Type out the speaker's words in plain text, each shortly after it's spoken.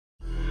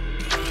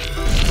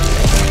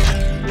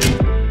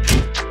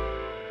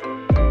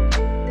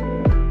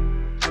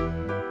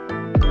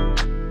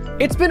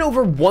It's been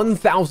over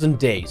 1,000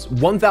 days,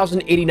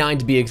 1,089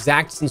 to be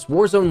exact, since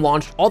Warzone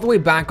launched all the way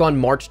back on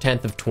March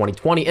 10th of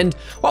 2020, and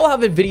while I'll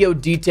have a video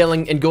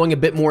detailing and going a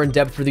bit more in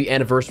depth for the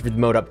anniversary of the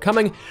mode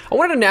upcoming, I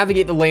wanted to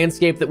navigate the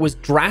landscape that was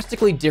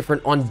drastically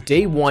different on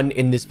day one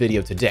in this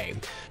video today.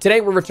 Today,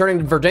 we're returning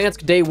to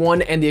Verdansk day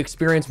one and the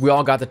experience we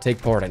all got to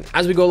take part in.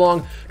 As we go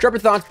along, drop your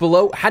thoughts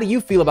below. How do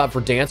you feel about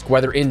Verdansk,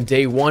 whether in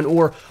day one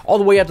or all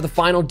the way up to the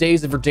final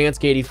days of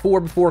Verdansk 84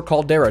 before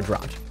Caldera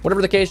dropped?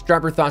 Whatever the case,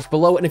 drop your thoughts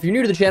below, and if you're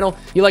new to the channel,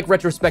 you like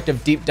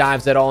retrospective deep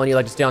dives at all, and you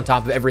like to stay on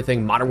top of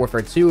everything Modern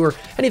Warfare 2 or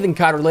anything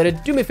COD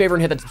related, do me a favor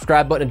and hit that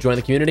subscribe button and join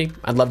the community.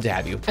 I'd love to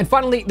have you. And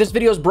finally, this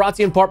video is brought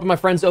to you in part by my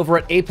friends over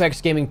at Apex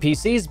Gaming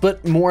PCs,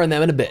 but more on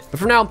them in a bit. But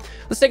for now,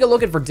 let's take a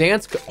look at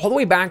Verdansk all the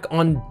way back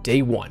on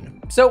day one.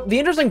 So the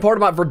interesting part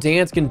about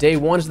Verdansk in day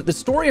one is that the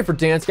story of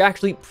Verdansk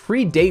actually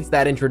predates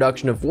that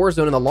introduction of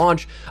Warzone and the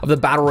launch of the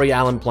Battle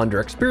Royale and Plunder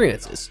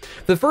experiences.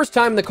 For the first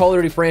time in the Call of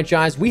Duty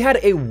franchise, we had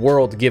a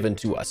world given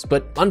to us,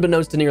 but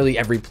unbeknownst to nearly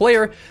every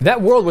player, that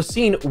world was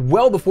seen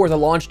well before the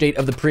launch date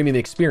of the premium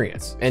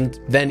experience, and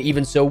then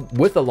even so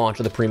with the launch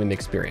of the premium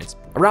experience.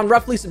 Around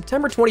roughly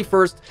September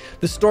 21st,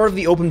 the start of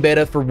the open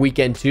beta for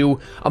Weekend 2,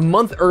 a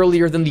month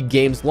earlier than the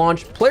game's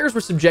launch, players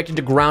were subjected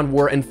to ground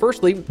war and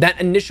firstly,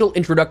 that initial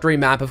introductory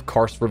map of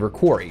Karst River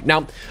Quarry.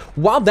 Now,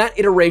 while that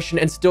iteration,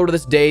 and still to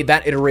this day,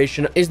 that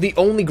iteration is the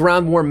only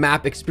ground war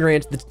map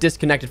experience that's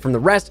disconnected from the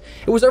rest,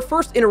 it was our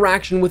first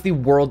interaction with the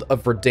world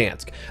of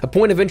Verdansk, a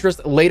point of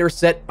interest later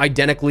set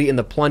identically in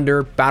the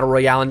Plunder, Battle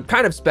Royale, and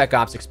kind of Spec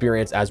Ops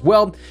experience as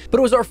well, but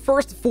it was our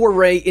first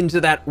foray into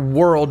that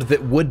world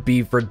that would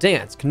be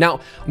Verdansk.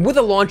 Now, with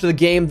the launch of the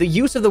game, the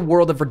use of the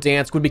world of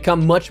Verdansk would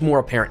become much more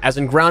apparent, as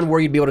in ground war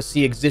you'd be able to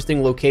see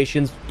existing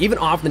locations, even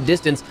off in the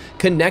distance,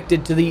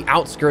 connected to the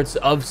outskirts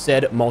of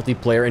said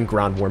multiplayer and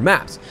ground war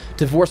maps.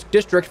 Teases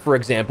District, for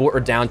example, or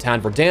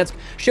downtown Verdansk,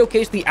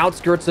 showcased the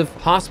outskirts of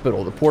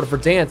Hospital, the port of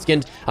Verdansk,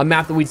 and a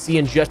map that we'd see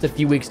in just a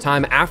few weeks'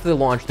 time after the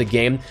launch of the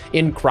game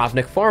in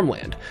Kravnik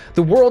farmland.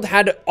 The world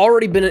had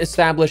already been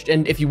established,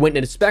 and if you went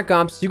into Spec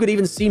Ops, you could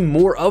even see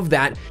more of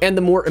that and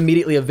the more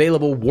immediately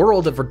available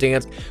world of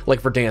Verdansk,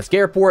 like Verdansk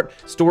Airport,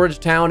 Storage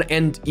Town,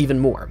 and even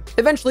more.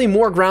 Eventually,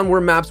 more ground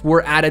war maps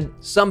were added,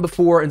 some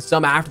before and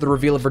some after the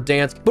reveal of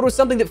Verdansk, but it was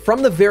something that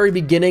from the very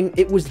beginning,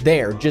 it was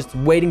there, just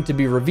waiting to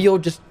be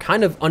revealed, just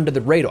kind of under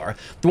the radar.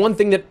 The one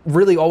thing that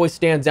really always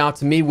stands out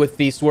to me with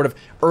the sort of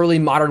early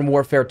Modern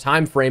Warfare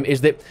time frame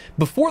is that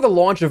before the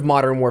launch of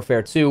Modern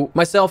Warfare 2,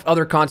 myself,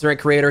 other content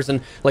creators,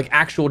 and like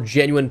actual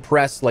genuine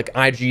press like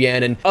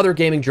IGN and other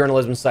gaming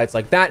journalism sites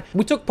like that,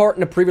 we took part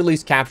in a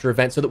pre-release capture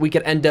event so that we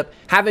could end up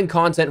having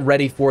content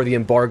ready for the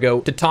embargo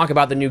to talk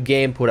about the new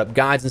game, put up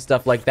guides and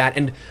stuff like that.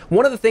 And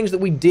one of the things that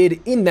we did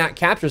in that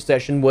capture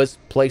session was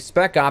play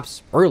Spec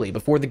Ops early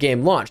before the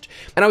game launched.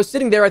 And I was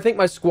sitting there, I think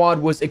my squad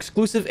was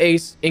Exclusive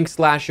Ace, Ink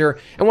Slasher,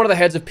 and one of the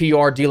heads of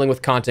PR dealing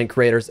with content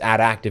creators at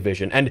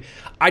Activision. And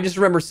I just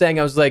remember saying,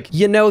 I was like,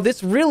 you know,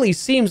 this really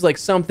seems like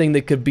something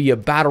that could be a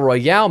Battle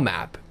Royale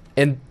map.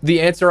 And the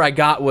answer I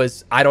got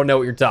was, I don't know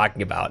what you're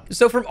talking about.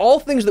 So from all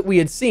things that we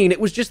had seen, it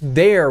was just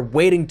there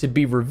waiting to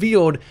be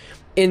revealed.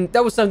 And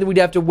that was something we'd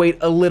have to wait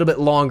a little bit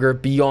longer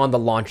beyond the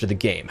launch of the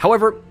game.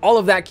 However, all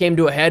of that came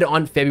to a head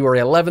on February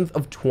 11th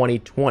of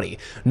 2020,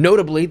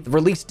 notably the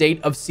release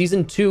date of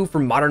Season 2 for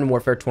Modern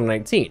Warfare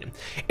 2019.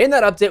 In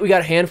that update, we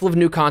got a handful of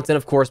new content,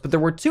 of course, but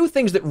there were two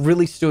things that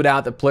really stood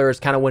out that players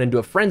kind of went into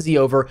a frenzy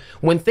over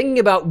when thinking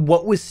about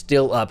what was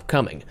still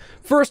upcoming.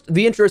 First,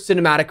 the intro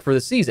cinematic for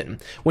the season.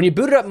 When you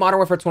booted up Modern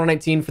Warfare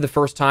 2019 for the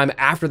first time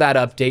after that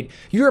update,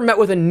 you were met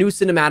with a new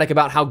cinematic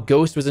about how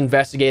Ghost was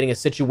investigating a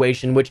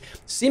situation which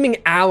seeming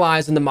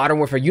allies in the Modern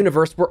Warfare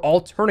universe were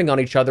all turning on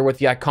each other with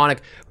the iconic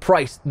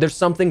 "Price, there's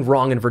something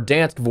wrong in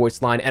Verdansk"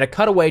 voice line, and a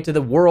cutaway to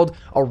the world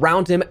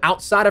around him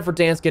outside of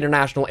Verdansk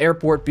International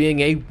Airport being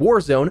a war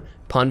zone,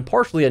 pun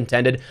partially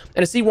intended,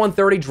 and a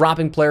C-130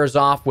 dropping players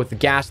off with the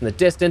gas in the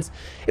distance.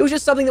 It was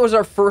just something that was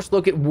our first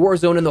look at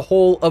Warzone and the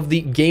whole of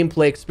the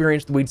gameplay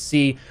experience that we'd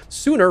see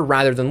sooner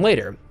rather than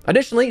later.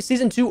 Additionally,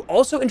 Season 2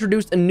 also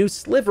introduced a new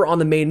sliver on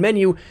the main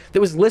menu that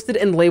was listed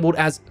and labeled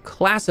as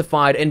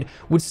classified and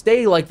would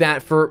stay like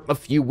that for a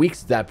few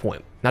weeks at that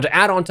point. Now, to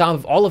add on top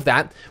of all of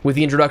that, with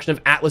the introduction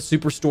of Atlas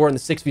Superstore and the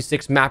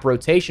 6v6 map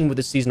rotation with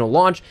the seasonal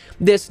launch,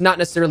 this not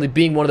necessarily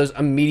being one of those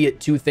immediate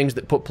two things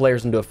that put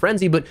players into a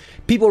frenzy, but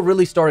people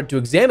really started to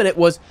examine it,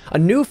 was a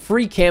new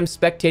free cam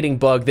spectating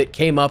bug that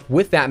came up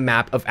with that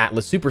map of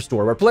Atlas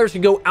Superstore, where players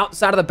could go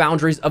outside of the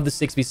boundaries of the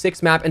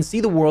 6v6 map and see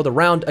the world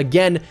around.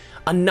 Again,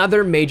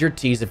 another major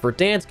tease of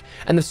Verdansk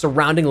and the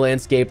surrounding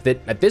landscape that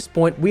at this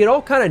point we had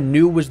all kind of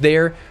knew was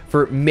there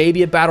for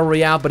maybe a Battle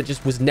Royale, but it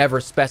just was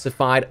never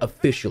specified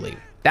officially.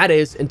 That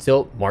is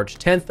until March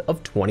 10th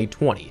of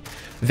 2020.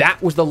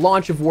 That was the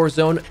launch of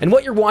Warzone, and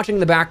what you're watching in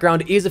the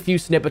background is a few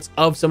snippets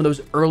of some of those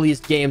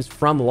earliest games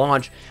from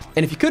launch.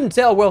 And if you couldn't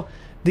tell, well,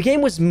 the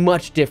game was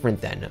much different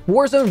then.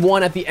 Warzone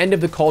 1 at the end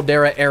of the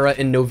Caldera era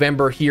in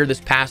November here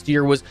this past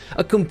year was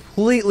a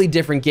completely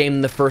different game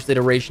than the first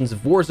iterations of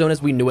Warzone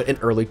as we knew it in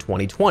early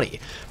 2020.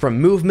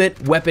 From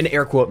movement, weapon,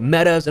 air quote,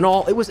 metas, and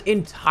all, it was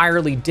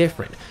entirely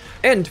different.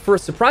 and for a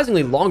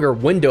surprisingly longer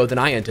window than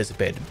I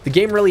anticipated. The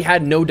game really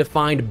had no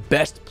defined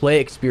best play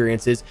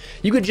experiences.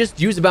 You could just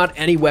use about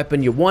any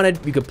weapon you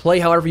wanted, you could play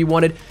however you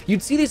wanted.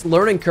 You'd see these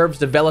learning curves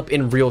develop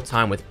in real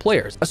time with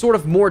players, a sort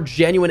of more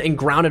genuine and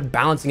grounded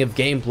balancing of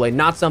gameplay,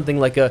 not something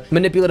like a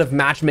manipulative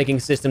matchmaking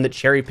system that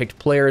cherry-picked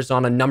players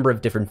on a number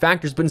of different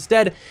factors, but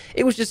instead,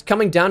 it was just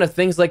coming down to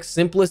things like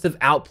simplest of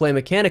outplay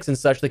mechanics and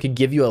such that could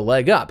give you a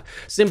leg up.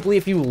 Simply,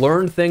 if you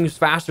learned things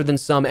faster than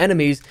some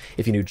enemies,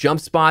 if you knew jump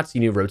spots,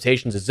 you knew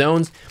rotations of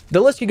zones,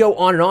 the list could go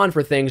on and on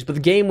for things, but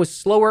the game was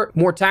slower,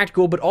 more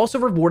tactical, but also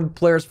rewarded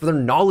players for their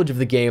knowledge of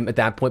the game at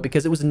that point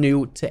because it was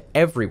new to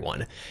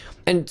everyone.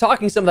 And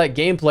talking some of that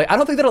gameplay, I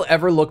don't think that I'll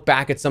ever look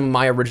back at some of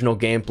my original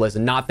gameplays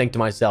and not think to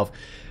myself,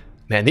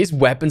 man, these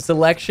weapon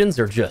selections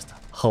are just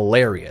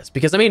hilarious.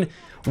 Because, I mean,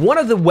 one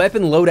of the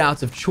weapon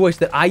loadouts of choice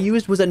that I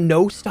used was a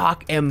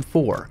no-stock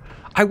M4.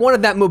 I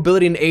wanted that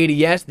mobility and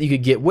ADS that you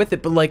could get with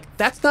it, but like,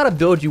 that's not a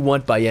build you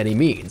want by any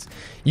means.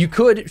 You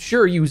could,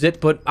 sure, use it,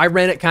 but I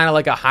ran it kind of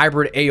like a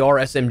hybrid AR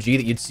SMG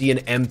that you'd see in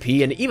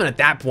MP, and even at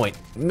that point,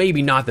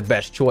 maybe not the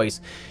best choice.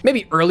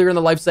 Maybe earlier in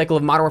the life cycle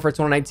of Modern Warfare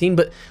 2019,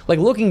 but like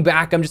looking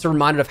back, I'm just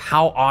reminded of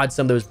how odd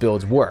some of those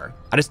builds were.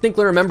 I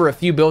distinctly remember a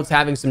few builds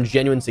having some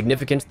genuine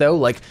significance though,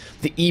 like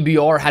the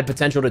EBR had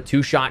potential to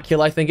two-shot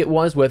kill, I think it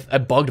was, with a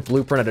bugged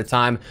blueprint at a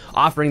time,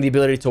 offering the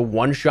ability to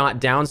one-shot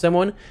down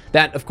someone.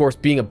 That, of course,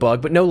 being a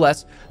bug, but no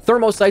less.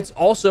 Thermosights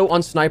also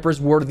on snipers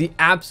were the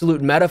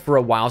absolute meta for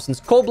a while, since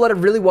cold-blooded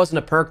really wasn't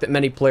a perk that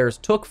many players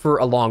took for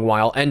a long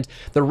while, and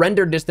the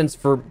render distance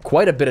for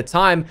quite a bit of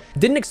time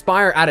didn't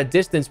expire at a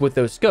distance with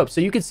those scopes,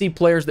 so you could see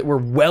players that were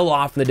well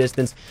off in the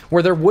distance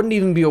where there wouldn't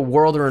even be a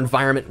world or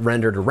environment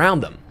rendered around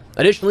them.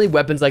 Additionally,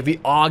 weapons like the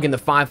AUG and the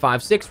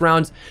 5.56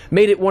 rounds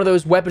made it one of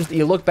those weapons that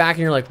you look back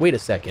and you're like, wait a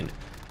second,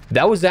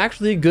 that was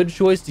actually a good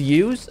choice to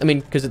use. I mean,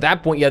 because at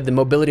that point you had the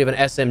mobility of an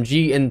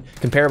SMG and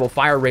comparable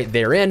fire rate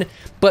therein,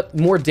 but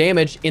more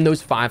damage in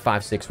those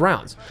 5.56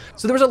 rounds.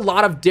 So there was a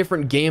lot of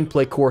different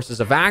gameplay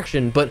courses of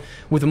action, but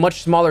with a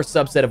much smaller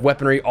subset of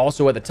weaponry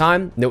also at the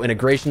time, no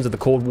integrations of the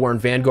Cold War and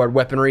Vanguard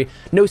weaponry,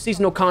 no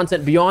seasonal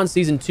content beyond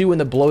Season 2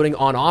 and the bloating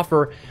on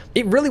offer.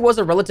 It really was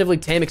a relatively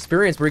tame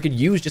experience where you could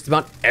use just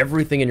about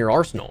everything in your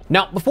arsenal.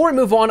 Now, before we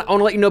move on, I want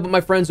to let you know about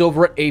my friends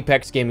over at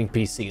Apex Gaming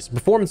PCs,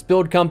 performance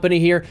build company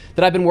here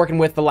that I've been working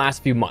with the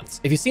last few months.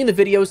 If you've seen the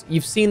videos,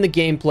 you've seen the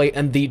gameplay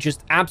and the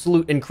just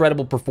absolute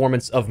incredible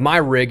performance of my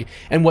rig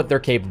and what they're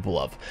capable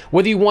of.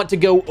 Whether you want to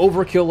go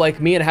overkill like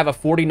me and have a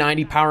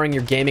 4090 powering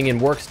your gaming and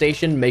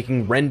workstation,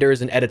 making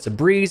renders and edits a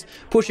breeze,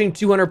 pushing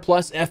 200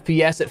 plus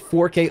FPS at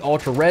 4K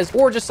ultra res,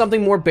 or just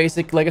something more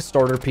basic like a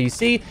starter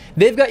PC,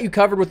 they've got you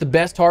covered with the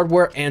best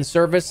hardware and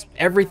service,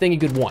 everything you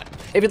could want.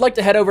 If you'd like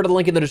to head over to the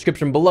link in the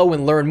description below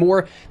and learn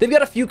more, they've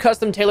got a few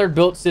custom tailored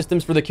built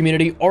systems for the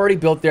community already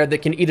built there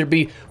that can either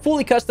be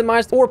fully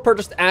customized or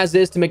purchased as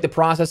is to make the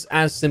process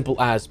as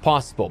simple as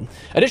possible.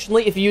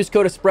 Additionally, if you use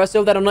code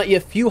ESPRESSO, that'll net you a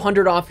few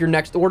hundred off your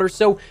next order,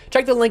 so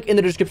check the link in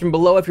the description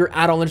below if you're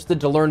at all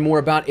interested to learn more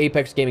about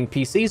Apex Gaming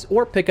PCs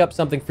or pick up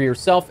something for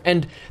yourself,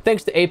 and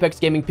thanks to Apex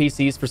Gaming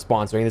PCs for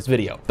sponsoring this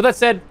video. But that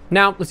said,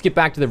 now let's get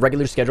back to the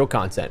regular scheduled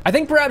content. I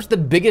think perhaps the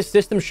biggest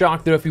system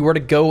shock though, if you were to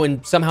go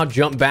and somehow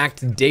jump back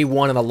to day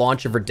one of the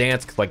launch of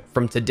Verdansk, like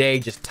from today,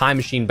 just time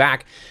machine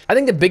back, I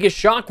think the biggest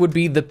shock would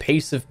be the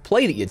pace of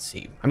play that you'd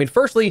see. I mean,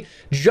 firstly,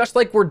 just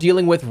like we're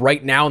dealing with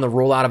right now in the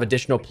rollout of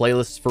additional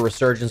playlists for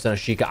Resurgence and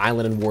Ashika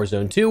Island and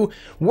Warzone 2,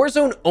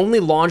 Warzone only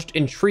launched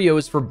in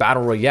trios for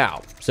Battle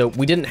Royale. So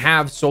we didn't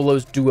have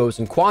solos, duos,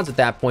 and quads at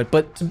that point,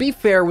 but to be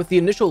fair, with the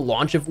initial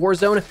launch of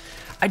Warzone,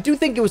 I do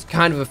think it was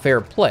kind of a fair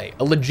play,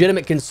 a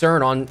legitimate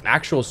concern on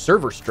actual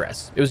server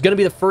stress. It was going to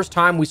be the first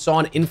time we saw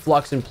an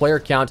influx in player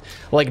count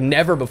like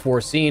never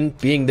before seen,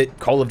 being that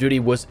Call of Duty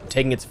was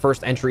taking its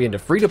first entry into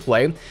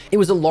free-to-play. It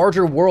was a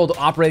larger world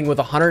operating with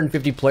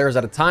 150 players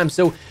at a time,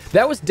 so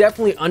that was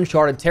definitely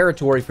uncharted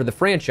territory for the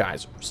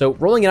franchise. So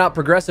rolling it out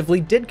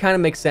progressively did kind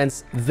of make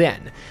sense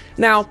then.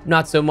 Now,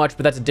 not so much,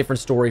 but that's a different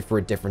story for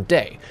a different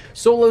day.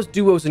 Solos,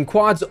 duos, and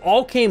quads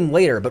all came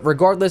later, but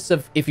regardless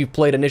of if you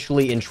played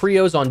initially in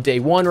trios on day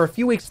one or a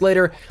few weeks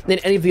later than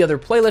any of the other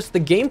playlists, the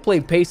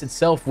gameplay pace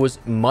itself was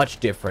much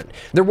different.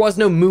 There was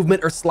no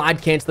movement or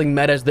slide canceling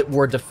metas that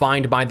were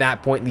defined by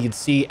that point that you'd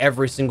see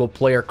every single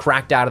player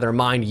cracked out of their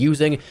mind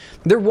using.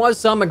 There was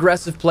some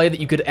aggressive play that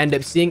you could end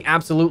up seeing,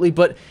 absolutely,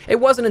 but it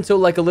wasn't until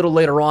like a little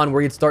later on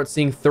where you'd start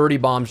seeing 30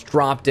 bombs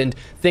dropped and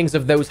things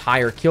of those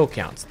higher kill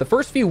counts. The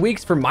first few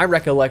weeks, from my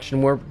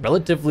recollection, were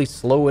relatively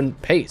slow in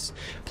pace.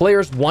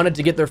 Players wanted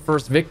to get their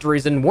first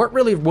victories and weren't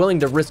really willing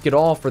to risk it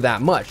all for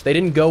that much. They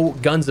didn't go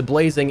guns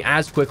a-blazing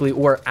as quickly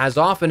or as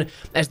often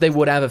as they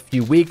would have a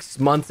few weeks,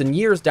 months, and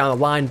years down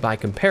the line by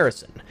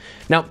comparison.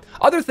 Now,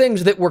 other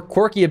things that were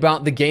quirky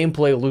about the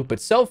gameplay loop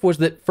itself was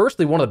that,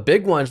 firstly, one of the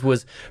big ones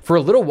was, for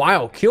a little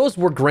while, kills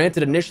were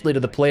granted initially to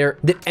the player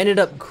that ended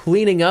up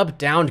cleaning up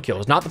downed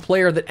kills, not the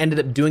player that ended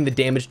up doing the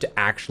damage to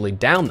actually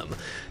down them.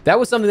 That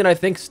was something that I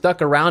think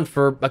stuck around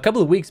for a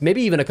couple of weeks,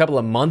 maybe even a couple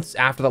of months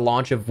after the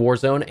launch of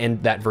Warzone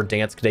and that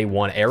Verdansk Day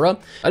 1 era.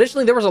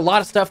 Additionally, there was a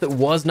lot of stuff that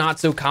was not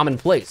so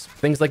commonplace.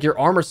 Things like your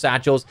armor sack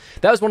satchels.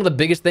 That was one of the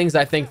biggest things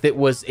I think that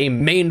was a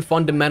main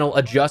fundamental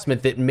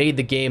adjustment that made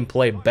the game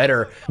play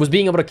better, was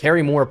being able to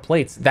carry more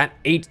plates, that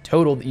 8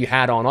 total that you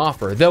had on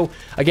offer. Though,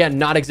 again,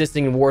 not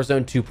existing in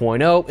Warzone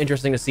 2.0,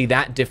 interesting to see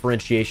that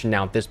differentiation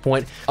now at this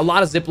point. A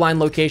lot of zipline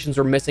locations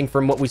were missing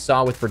from what we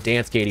saw with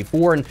Verdansk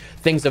 84 and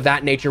things of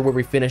that nature where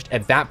we finished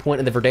at that point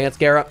in the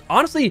Verdansk era.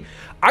 Honestly,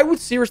 I would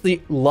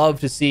seriously love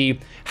to see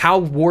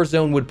how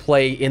Warzone would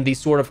play in the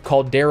sort of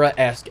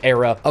Caldera-esque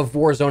era of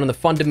Warzone and the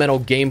fundamental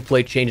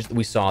gameplay changes that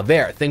we saw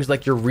there. Things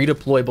like your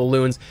redeploy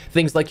balloons,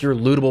 things like your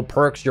lootable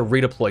perks, your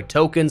redeploy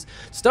tokens,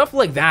 stuff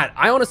like that.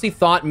 I honestly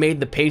thought made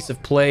the pace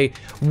of play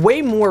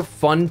way more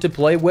fun to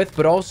play with,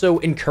 but also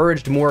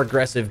encouraged more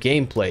aggressive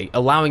gameplay,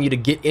 allowing you to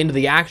get into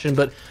the action,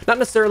 but not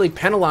necessarily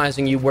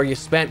penalizing you where you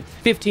spent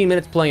 15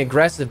 minutes playing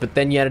aggressive, but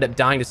then you ended up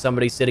dying to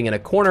somebody sitting in a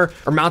corner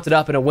or mounted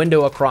up in a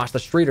window across the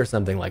street or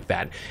something like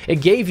that.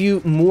 It gave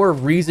you more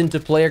reason to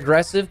play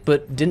aggressive,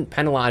 but didn't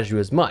penalize you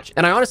as much.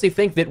 And I honestly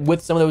think that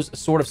with some of those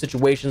sort of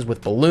situations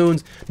with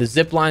balloons, the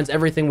zip lines,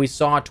 everything we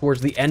saw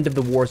towards the end of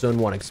the Warzone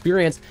 1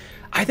 experience,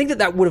 I think that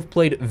that would have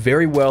played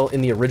very well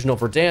in the original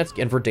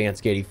Verdansk and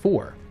Verdansk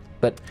 84.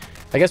 But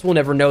I guess we'll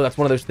never know. That's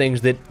one of those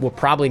things that we'll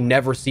probably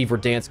never see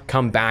Verdansk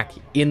come back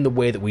in the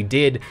way that we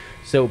did.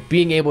 So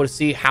being able to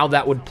see how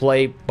that would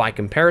play by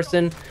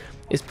comparison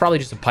is probably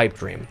just a pipe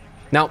dream.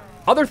 Now,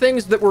 other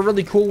things that were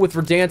really cool with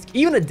Verdansk,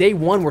 even at day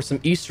 1, were some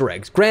Easter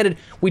eggs. Granted,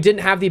 we didn't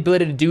have the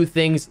ability to do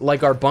things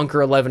like our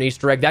Bunker 11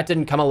 Easter egg. That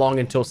didn't come along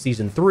until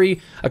Season 3,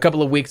 a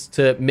couple of weeks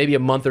to maybe a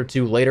month or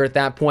two later at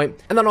that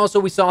point. And then also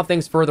we saw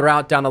things further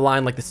out down the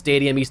line like the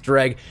Stadium Easter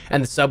egg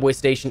and the Subway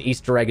Station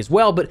Easter egg as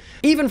well. But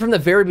even from the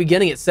very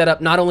beginning, it set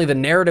up not only the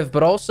narrative,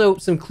 but also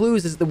some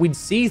clues is that we'd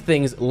see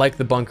things like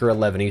the Bunker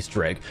 11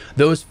 Easter egg.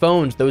 Those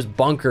phones, those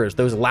bunkers,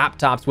 those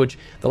laptops, which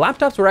the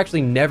laptops were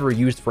actually never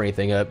used for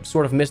anything, a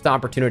sort of missed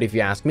opportunity if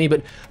you ask me,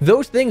 but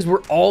those things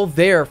were all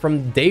there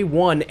from day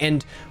 1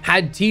 and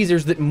had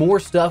teasers that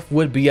more stuff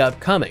would be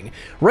upcoming.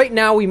 Right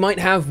now, we might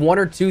have 1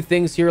 or 2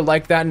 things here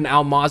like that in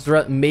Al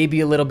Mazrah,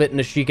 maybe a little bit in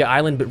Ashika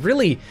Island, but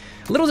really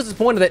a little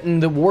disappointed that in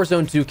the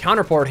Warzone 2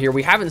 counterpart here,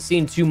 we haven't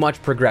seen too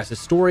much progress a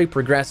story,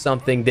 progress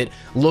something that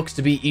looks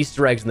to be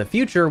Easter eggs in the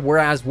future,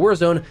 whereas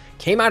Warzone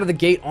came out of the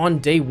gate on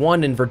day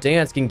 1 in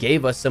Verdansk and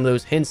gave us some of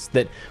those hints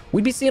that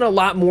we'd be seeing a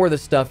lot more of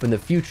this stuff in the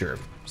future.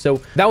 So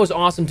that was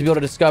awesome to be able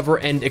to discover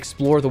and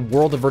explore the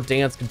world of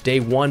Verdansk day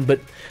 1, but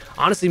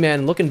honestly,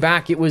 man, looking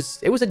back, it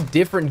was a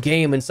different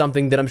game and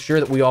something that I'm sure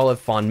that we all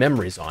have fond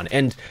memories on.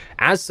 And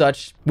as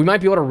such, we might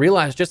be able to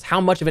realize just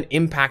how much of an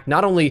impact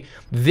not only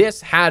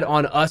this had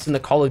on us in the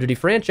Call of Duty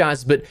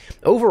franchise, but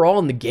overall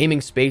in the gaming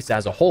space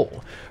as a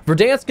whole.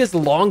 Verdansk is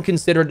long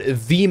considered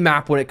the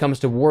map when it comes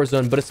to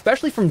Warzone, but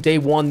especially from day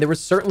 1, there were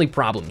certainly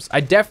problems. I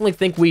definitely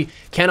think we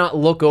cannot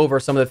look over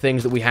some of the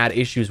things that we had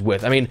issues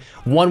with. I mean,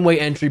 one-way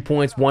entry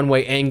points,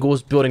 one-way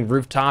angles, building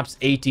rooftops,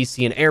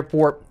 ATC and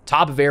airport,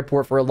 top of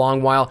airport for a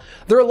long while.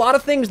 There are a lot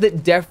of things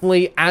that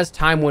definitely, as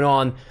time went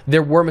on,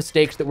 there were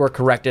mistakes that were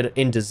corrected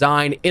in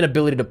design,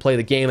 inability to play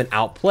the game and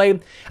outplay.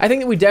 I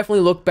think that we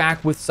definitely look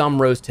back with some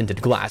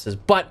rose-tinted glasses,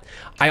 but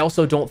I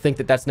also don't think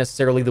that that's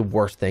necessarily the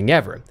worst thing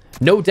ever.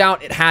 No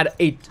doubt it had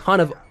a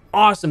ton of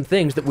awesome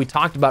things that we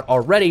talked about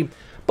already,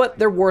 but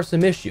there were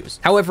some issues.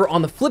 However,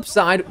 on the flip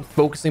side,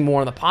 focusing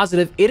more on the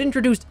positive, it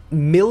introduced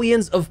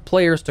millions of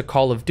players to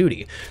Call of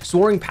Duty,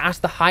 soaring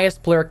past the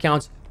highest player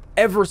counts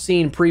ever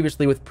seen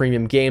previously with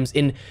premium games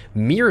in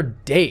mere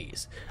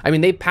days. I mean,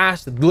 they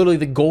passed literally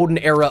the golden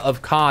era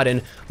of COD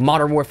and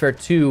Modern Warfare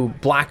 2,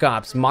 Black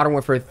Ops, Modern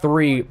Warfare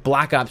 3,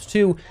 Black Ops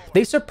 2.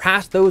 They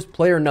surpassed those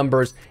player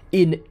numbers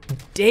in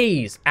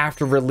days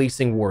after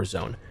releasing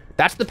Warzone.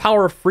 That's the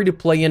power of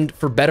free-to-play, and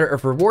for better or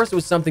for worse, it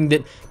was something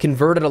that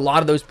converted a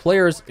lot of those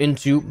players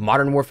into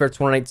Modern Warfare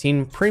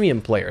 2019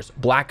 premium players,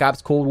 Black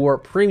Ops Cold War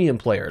premium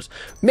players,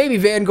 maybe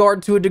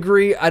Vanguard to a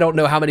degree. I don't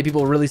know how many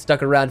people really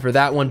stuck around for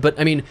that one, but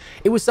I mean,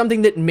 it was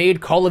something that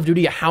made Call of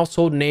Duty a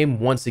household name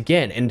once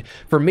again. And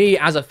for me,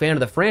 as a fan of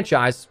the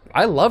franchise,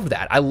 I loved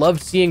that. I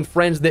loved seeing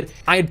friends that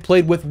I had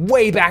played with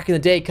way back in the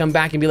day come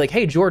back and be like,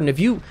 "Hey, Jordan, have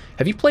you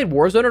played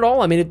Warzone at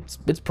all? I mean,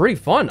 it's pretty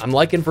fun. I'm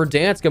liking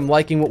Verdansk. I'm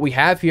liking what we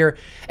have here."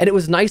 And it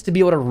was nice to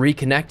be able to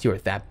reconnect you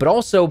with that. But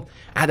also,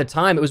 at the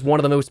time, it was one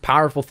of the most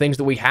powerful things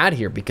that we had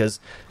here because,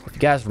 if you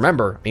guys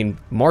remember, I mean,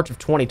 March of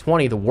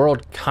 2020, the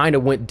world kind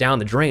of went down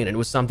the drain. And it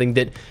was something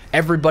that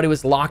everybody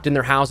was locked in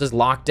their houses,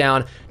 locked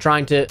down,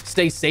 trying to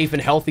stay safe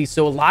and healthy.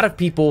 So a lot of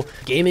people,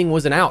 gaming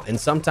was an out, and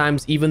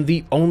sometimes even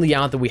the only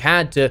out that we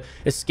had to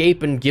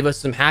escape and give us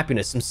some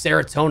happiness, some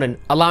serotonin,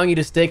 allowing you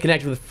to stay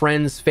connected with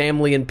friends,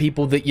 family, and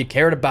people that you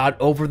cared about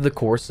over the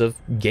course of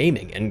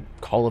gaming and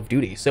Call of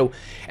Duty. So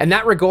in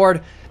that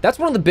regard, that's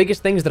one of the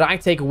biggest things that I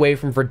take away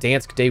from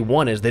Verdansk Day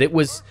 1 is that it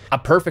was a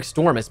perfect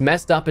storm. As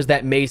messed up as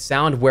that may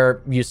sound,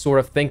 where you sort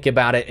of think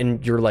about it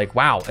and you're like,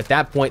 wow, at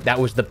that point, that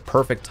was the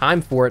perfect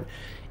time for it.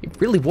 It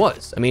really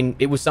was. I mean,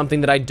 it was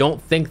something that I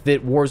don't think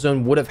that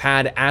Warzone would have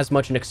had as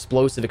much an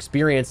explosive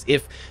experience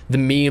if the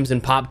memes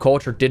and pop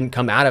culture didn't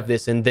come out of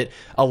this, and that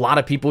a lot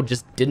of people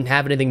just didn't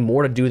have anything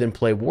more to do than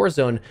play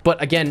Warzone.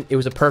 But again, it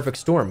was a perfect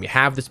storm. You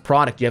have this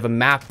product, you have a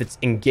map that's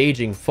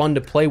engaging, fun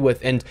to play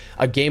with, and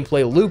a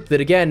gameplay loop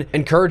that, again,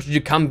 encouraged you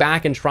to come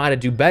back and try to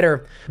do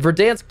better.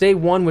 Verdansk Day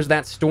 1 was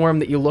that storm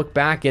that you look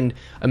back and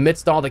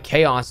amidst all the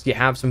chaos, you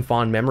have some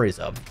fond memories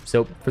of.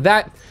 So for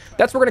that,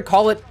 that's what we're going to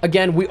call it.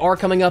 Again, we are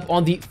coming up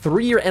on the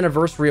 3-year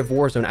anniversary of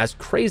Warzone. As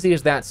crazy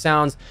as that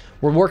sounds,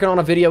 we're working on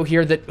a video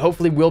here that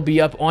hopefully will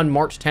be up on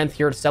March 10th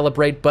here to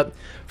celebrate. But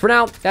for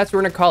now, that's what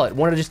we're going to call it.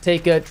 Wanted to just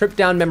take a trip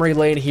down memory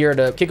lane here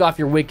to kick off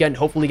your weekend.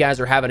 Hopefully you guys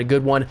are having a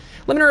good one.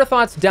 Let me know your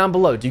thoughts down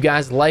below. Do you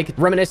guys like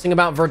reminiscing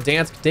about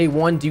Verdansk Day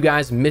 1? Do you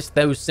guys miss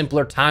those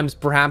simpler times,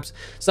 perhaps?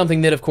 Something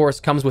that, of course,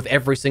 comes with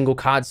every single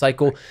COD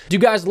cycle. Do you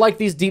guys like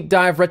these deep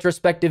dive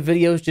retrospective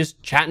videos,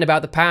 just chatting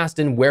about the past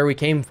and where we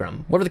came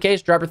from? Whatever the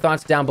case, drop your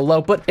thoughts down below.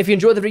 But if you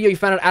enjoyed the video, you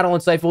found it at all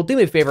insightful, do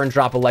me a favor and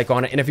drop a like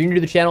on it. And if you're new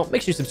to the channel,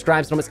 make sure you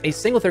subscribe so you don't miss a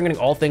single thing getting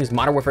all things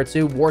Modern Warfare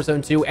 2,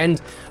 Warzone 2, and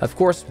of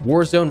course,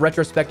 Warzone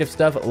retrospective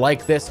stuff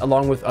like this,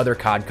 along with other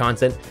COD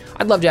content.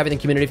 I'd love to have you in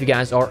the community if you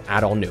guys are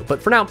at all new.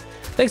 But for now,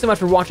 thanks so much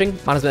for watching.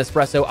 My name is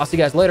Espresso. I'll see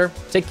you guys later.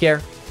 Take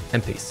care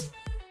and peace.